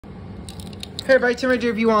Hey everybody, today I'm going to do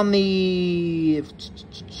a review on the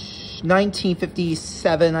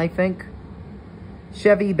 1957, I think,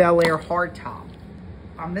 Chevy Bel Air Hardtop.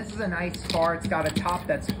 This is a nice car. It's got a top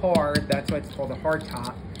that's hard. That's why it's called a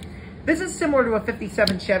hardtop. This is similar to a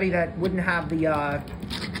 57 Chevy that wouldn't have the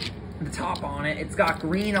top on it. It's got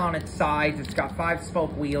green on its sides. It's got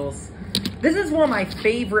 5-spoke wheels. This is one of my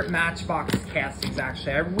favorite Matchbox castings,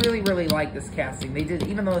 actually. I really, really like this casting. They did,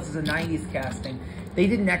 even though this is a 90s casting, they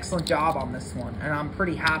did an excellent job on this one, and I'm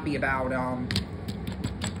pretty happy about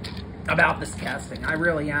this casting. I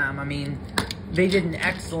really am. I mean, they did an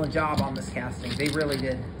excellent job on this casting. They really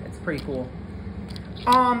did. It's pretty cool.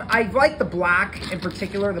 I like the black in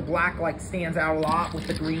particular. The black like stands out a lot with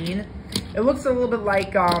the green. It looks a little bit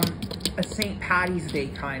like a St. Patty's Day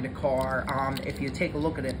kind of car, if you take a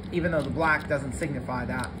look at it, even though the black doesn't signify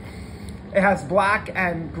that. It has black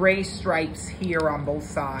and gray stripes here on both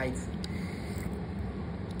sides.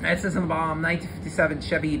 This is a 1957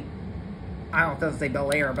 Chevy, I don't know if it doesn't say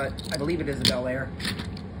Bel Air, but I believe it is a Bel Air.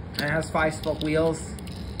 And it has 5-spoke wheels.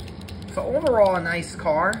 So overall, a nice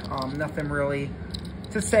car. Nothing really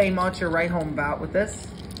to say much or write home about with this.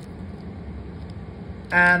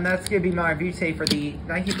 And that's going to be my review today for the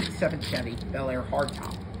 1957 Chevy Bel Air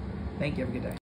Hardtop. Thank you. Have a good day.